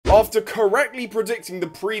After correctly predicting the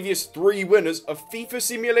previous 3 winners, a FIFA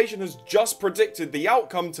simulation has just predicted the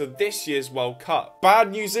outcome to this year's World Cup.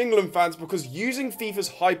 Bad news, England fans, because using FIFA's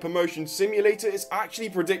Hypermotion simulator, it's actually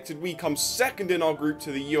predicted we come second in our group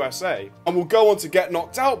to the USA, and will go on to get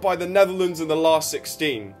knocked out by the Netherlands in the last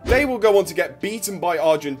 16. They will go on to get beaten by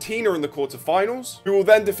Argentina in the quarterfinals, who will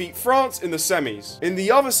then defeat France in the semis. In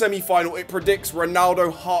the other semi-final, it predicts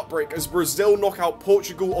Ronaldo heartbreak as Brazil knock out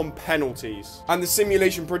Portugal on penalties. And the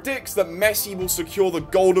simulation predicts that Messi will secure the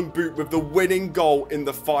golden boot with the winning goal in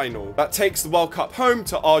the final. That takes the World Cup home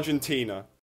to Argentina.